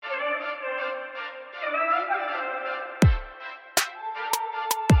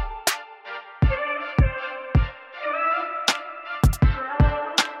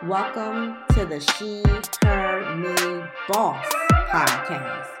Welcome to the She, Her, Me, Boss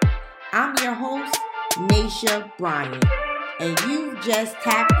podcast. I'm your host, Naisha Bryant, and you've just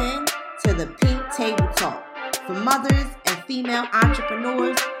tapped in to the Pink Table Talk for mothers and female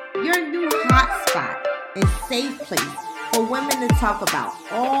entrepreneurs, your new hotspot and safe place for women to talk about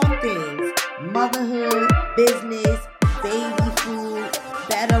all things motherhood, business, baby food,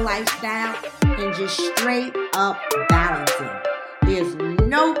 better lifestyle, and just straight up balancing. There's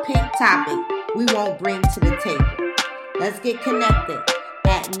no pink topic we won't bring to the table. Let's get connected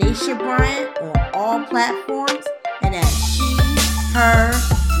at Naisha Bryant on all platforms and at She, Her,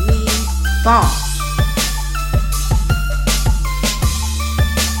 Me, Boss.